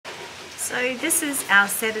So this is our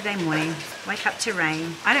Saturday morning, wake up to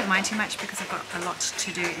rain. I don't mind too much because I've got a lot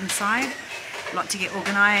to do inside, a lot to get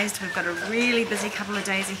organised. We've got a really busy couple of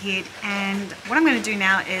days ahead, and what I'm going to do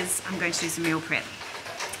now is I'm going to do some meal prep.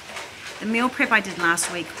 The meal prep I did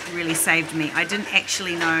last week really saved me. I didn't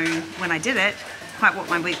actually know when I did it quite what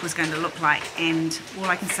my week was going to look like, and all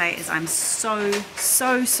I can say is I'm so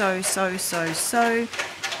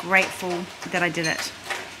grateful that I did it.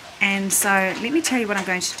 And so let me tell you what I'm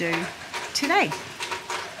going to do today.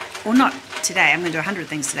 Or not today, I'm going to do 100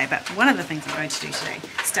 things today, but one of the things I'm going to do today,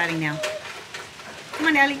 starting now. Come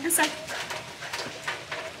on, Ellie, inside.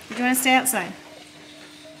 Do you want to stay outside?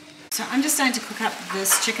 So I'm just starting to cook up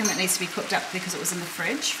this chicken that needs to be cooked up because it was in the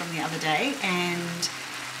fridge from the other day, and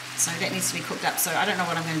so that needs to be cooked up. So I don't know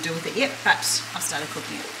what I'm going to do with it yet, but I've started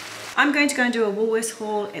cooking it. I'm going to go and do a Woolworths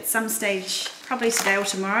haul at some stage, probably today or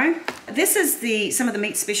tomorrow. This is some of the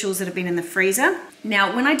meat specials that have been in the freezer.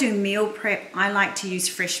 Now, when I do meal prep, I like to use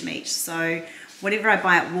fresh meat. So whatever I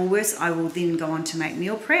buy at Woolworths, I will then go on to make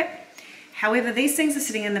meal prep. However, these things are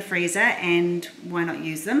sitting in the freezer, and why not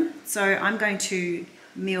use them? So I'm going to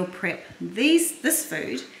meal prep this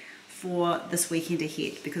food for this weekend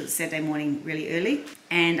ahead because it's Saturday morning really early.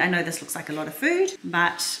 And I know this looks like a lot of food,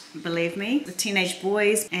 but believe me, the teenage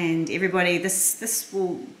boys and everybody, this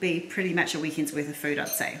will be pretty much a weekend's worth of food, I'd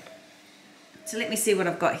say. So let me see what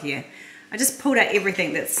I've got here. I just pulled out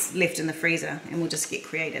everything that's left in the freezer and we'll just get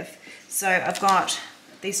creative. So I've got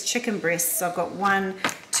these chicken breasts. So I've got 1,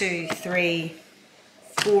 2, 3,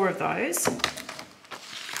 4 of those. So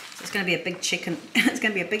it's going to be a big chicken. It's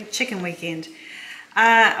going to be a big chicken weekend.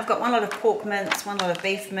 I've got one lot of pork mince, one lot of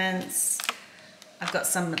beef mince. I've got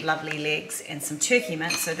some lovely legs and some turkey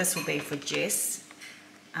mince. So this will be for Jess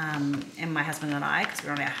and my husband and I, because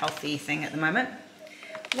we're on our healthy thing at the moment.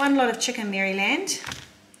 One lot of chicken Maryland.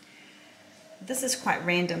 This is quite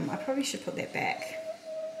random. I probably should put that back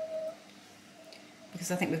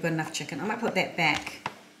because I think we've got enough chicken. I might put that back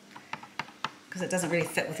because it doesn't really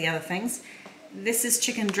fit with the other things. This is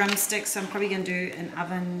chicken drumsticks, so I'm probably going to do an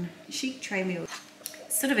oven chic tray meal.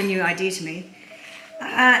 Sort of a new idea to me.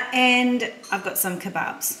 And I've got some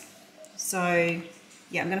kebabs. So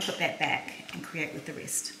yeah, I'm going to put that back and create with the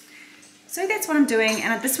rest. So that's what I'm doing,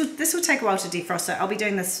 and this will take a while to defrost, so I'll be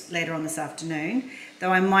doing this later on this afternoon,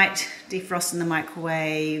 though I might defrost in the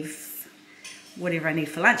microwave, whatever I need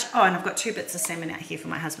for lunch. Oh, and I've got 2 bits of salmon out here for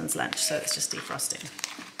my husband's lunch, so it's just defrosting.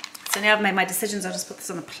 So now I've made my decisions, I'll just put this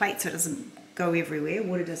on the plate so it doesn't go everywhere,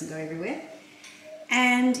 water doesn't go everywhere.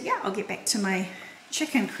 And yeah, I'll get back to my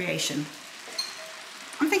chicken creation.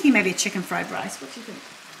 I'm thinking maybe a chicken fried rice. What do you think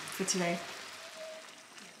for today?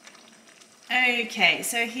 Okay,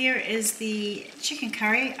 so here is the chicken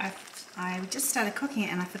curry. I just started cooking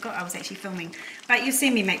it and I forgot I was actually filming. But you've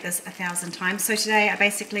seen me make this 1,000 times. So today I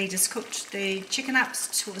basically just cooked the chicken up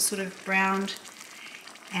till it was sort of browned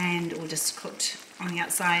or just cooked on the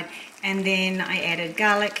outside. And then I added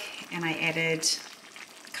garlic and I added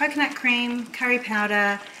coconut cream, curry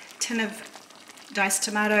powder, tin of diced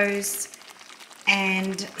tomatoes,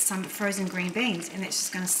 and some frozen green beans, and that's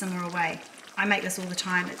just going to simmer away. I make this all the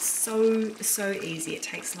time. It's so easy. It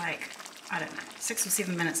takes like, I don't know, 6 or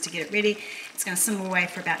 7 minutes to get it ready. It's going to simmer away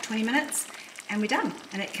for about 20 minutes and we're done,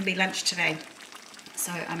 and it can be lunch today,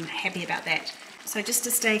 so I'm happy about that. So just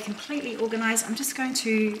to stay completely organized, I'm just going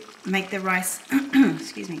to make the rice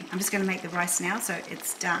excuse me, I'm just going to make the rice now so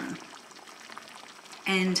it's done.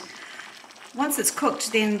 And once it's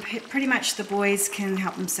cooked, then pretty much the boys can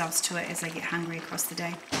help themselves to it as they get hungry across the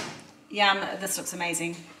day. Yum, this looks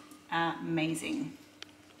amazing. Amazing.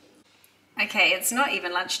 Okay, it's not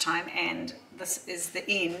even lunchtime and this is the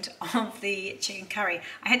end of the chicken curry.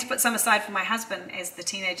 I had to put some aside for my husband as the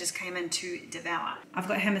teenagers came in to devour. I've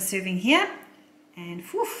got him a serving here and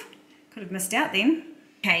whew, could have missed out then.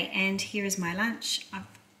 Okay, and here is my lunch. I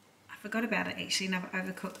forgot about it actually, and I've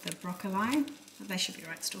overcooked the broccoli. They should be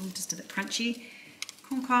right still, just a bit crunchy.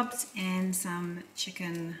 Corn cobs and some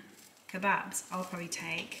chicken kebabs. I'll probably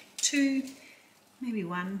take 2, maybe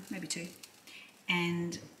 1, maybe 2.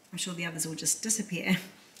 And I'm sure the others will just disappear.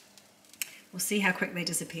 We'll see how quick they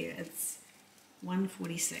disappear. It's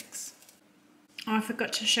 1:46. Oh, I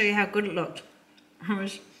forgot to show you how good it looked. I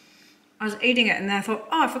was eating it and then I thought,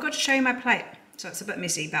 oh, I forgot to show you my plate. So it's a bit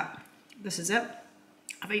messy, but this is it.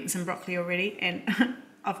 I've eaten some broccoli already and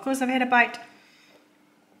of course I've had a bite.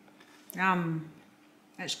 Yum,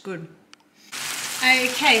 that's good.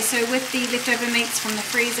 Okay, so with the leftover meats from the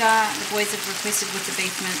freezer, the boys have requested with the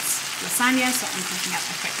beef mince lasagna, so I'm cooking up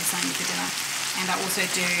a quick lasagna for dinner. And I also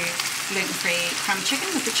do gluten-free crumb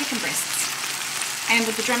chicken with the chicken breasts. And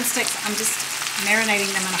with the drumsticks, I'm just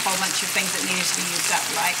marinating them in a whole bunch of things that needed to be used up,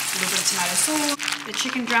 like a little bit of tomato sauce. The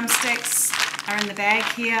chicken drumsticks are in the bag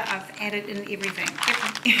here. I've added in everything.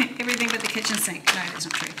 Everything but the kitchen sink. No, that's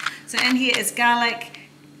not true. So in here is garlic.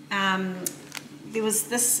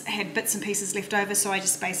 This had bits and pieces left over, so I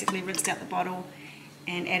just basically rinsed out the bottle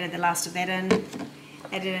and added the last of that in.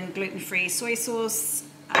 Added in gluten-free soy sauce,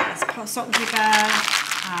 salt and pepper.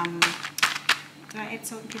 Did I add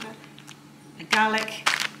salt and pepper? Garlic,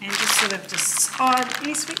 and just sort of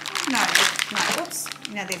any sweet? No, oops.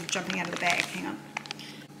 Now they're jumping out of the bag. Hang on.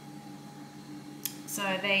 So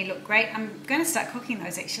they look great. I'm going to start cooking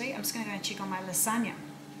those actually. I'm just going to go and check on my lasagna.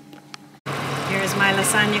 Here is my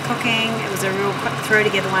lasagna cooking. It was a real quick throw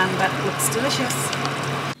together one, but it looks delicious.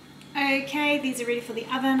 Okay, these are ready for the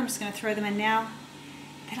oven. I'm just going to throw them in now.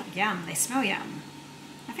 They look yum. They smell yum.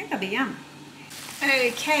 I think they'll be yum.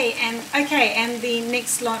 Okay, and the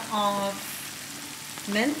next lot of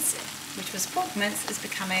mince, which was pork mince, is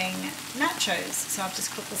becoming nachos. So I've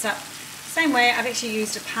just cooked this up same way. I've actually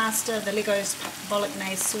used a pasta, the Legos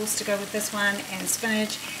bolognese sauce to go with this one, and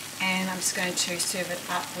spinach, and I'm just going to serve it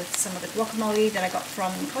up with some of the guacamole that I got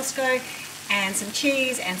from Costco, and some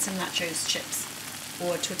cheese and some nachos chips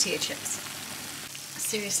or tortilla chips.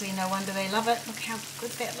 Seriously, no wonder they love it. Look how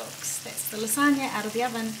good that looks. That's the lasagna out of the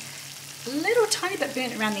oven. A little tiny bit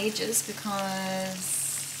burnt around the edges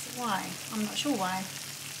because, why? I'm not sure why.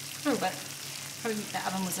 A little bit. Probably the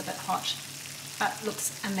oven was a bit hot. But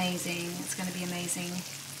looks amazing. It's going to be amazing.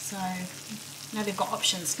 So now they've got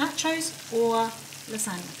options. Nachos or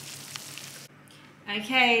lasagna.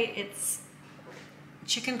 Okay, it's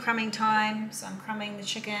chicken crumbing time. So I'm crumbing the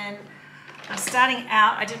chicken. I'm starting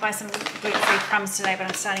out, I did buy some gluten-free crumbs today, but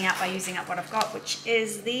I'm starting out by using up what I've got, which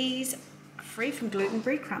is these free from gluten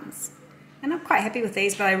breadcrumbs. And I'm quite happy with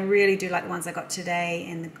these, but I really do like the ones I got today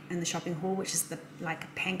in the shopping haul, which is the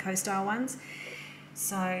like panko style ones.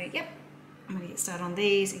 So, yep, I'm going to get started on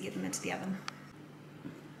these and get them into the oven.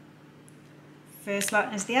 First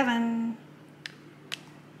lot is the oven.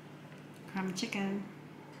 Crumb chicken.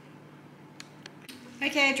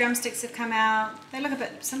 Okay, drumsticks have come out. They look a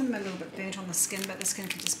bit, some of them are a little bit burnt on the skin, but the skin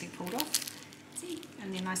can just be pulled off. See?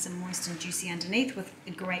 And they're nice and moist and juicy underneath with a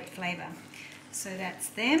great flavour. So that's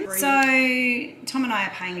them. So Tom and I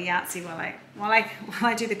are playing Yahtzee while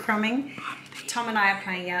I do the crumbing. Tom and I are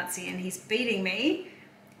playing Yahtzee and he's beating me.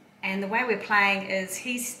 And the way we're playing is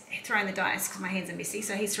he's throwing the dice, because my hands are messy,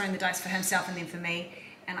 so he's throwing the dice for himself and then for me,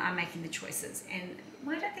 and I'm making the choices. And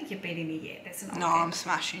well, I don't think you're beating me yet. That's an odd thing. I'm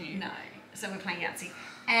smashing you. No. So we're playing Yahtzee.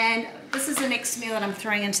 And this is the next meal that I'm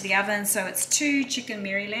throwing into the oven. So it's 2 chicken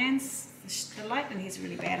Marylands. The light in here is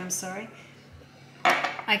really bad, I'm sorry.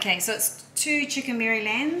 Okay, so it's 2 chicken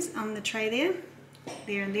Marylands on the tray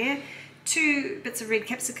there and there. 2 bits of red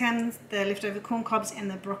capsicum, the leftover corn cobs, and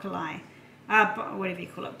the broccoli. Whatever you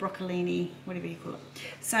call it, broccolini, whatever you call it.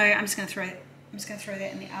 So I'm just going to throw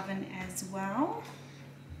that in the oven as well.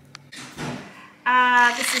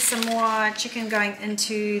 This is some more chicken going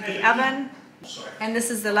into the oven, and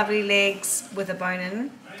this is the lovely legs with a bone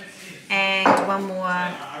in, and one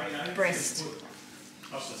more breast.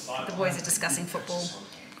 The boys are discussing football.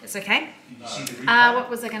 It's okay. What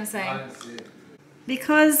was I going to say?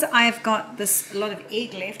 Because I've got a lot of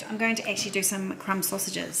egg left, I'm going to actually do some crumb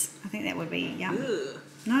sausages. I think that would be yum. Ugh.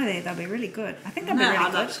 No, they'll be really good. I think they'll be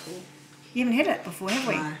really good. You haven't had it before, have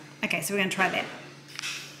we? No. Okay, so we're going to try that.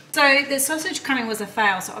 So the sausage crumbing was a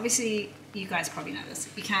fail, so obviously you guys probably know this.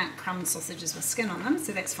 You can't crumb sausages with skin on them,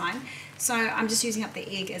 so that's fine. So I'm just using up the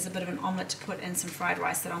egg as a bit of an omelette to put in some fried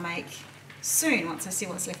rice that I'll make soon once I see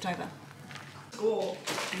what's left over. Score.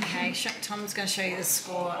 Okay, Tom's going to show you the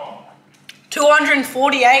score.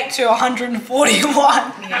 248 to 141.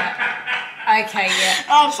 Yeah. Okay, yeah.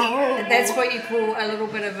 Absolutely. That's what you call a little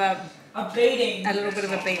bit of a beating. A little bit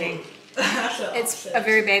of a beating. It's a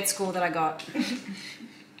very bad score that I got.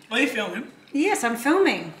 Are you filming? Yes, I'm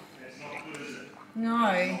filming.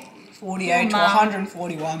 No. 48 to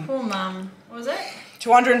 141. Poor mum. What was it?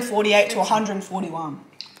 248 to 141.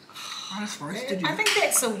 I just roasted you. I think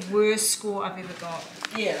that's the worst score I've ever got.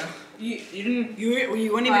 Yeah. You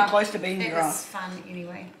weren't even close to being your It was fun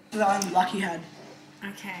anyway. I'm lucky had.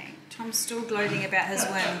 Okay, Tom's still gloating about his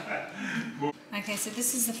win. Okay, so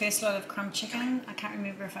this is the first lot of crumb chicken. I can't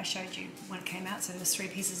remember if I showed you when it came out, so there was 3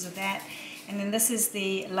 pieces of that. And then this is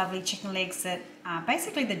the lovely chicken legs that are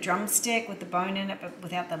basically the drumstick with the bone in it, but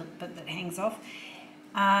without the bit that hangs off.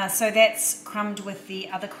 So that's crumbed with the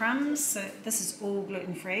other crumbs, so this is all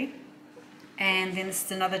gluten-free. And then this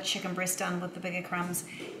is another chicken breast done with the bigger crumbs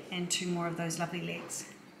and 2 more of those lovely legs.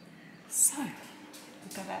 So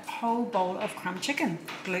we've got a whole bowl of crumb chicken,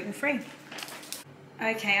 gluten-free.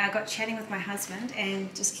 Okay, I got chatting with my husband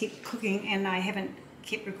and just kept cooking, and I haven't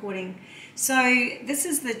kept recording. So this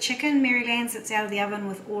is the chicken Maryland's that's out of the oven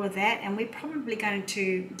with all of that, and we're probably going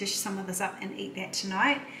to dish some of this up and eat that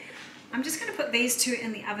tonight. I'm just going to put these two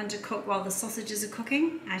in the oven to cook while the sausages are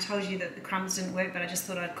cooking. I told you that the crumbs didn't work, but I just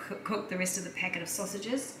thought I'd cook the rest of the packet of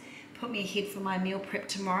sausages. Put me ahead for my meal prep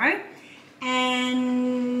tomorrow.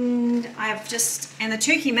 And the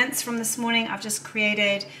turkey mince from this morning, I've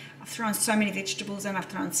thrown so many vegetables in. I've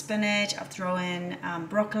thrown spinach, I've thrown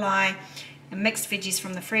broccoli, and mixed veggies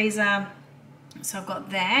from the freezer. So I've got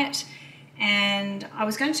that. And I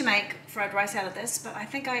was going to make fried rice out of this, but I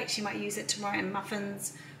think I actually might use it tomorrow in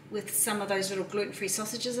muffins with some of those little gluten-free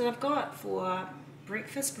sausages that I've got for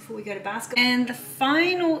breakfast before we go to basketball. And the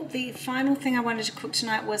final thing I wanted to cook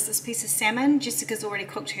tonight was this piece of salmon. Jessica's already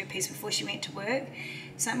cooked her piece before she went to work.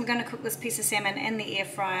 So I'm going to cook this piece of salmon in the air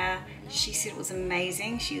fryer. She said it was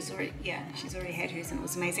amazing. She's already had hers and it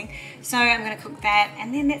was amazing. So I'm going to cook that,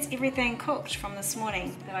 and then that's everything cooked from this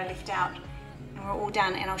morning that I left out. And we're all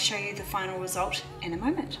done, and I'll show you the final result in a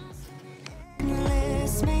moment.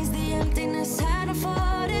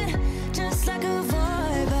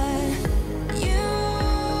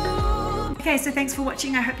 Okay, so thanks for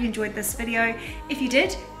watching. I hope you enjoyed this video. If you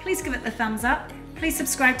did, please give it the thumbs up. Please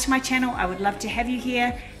subscribe to my channel. I would love to have you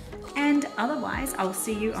here. And otherwise, I will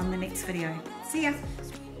see you on the next video. See ya.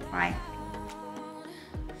 Bye.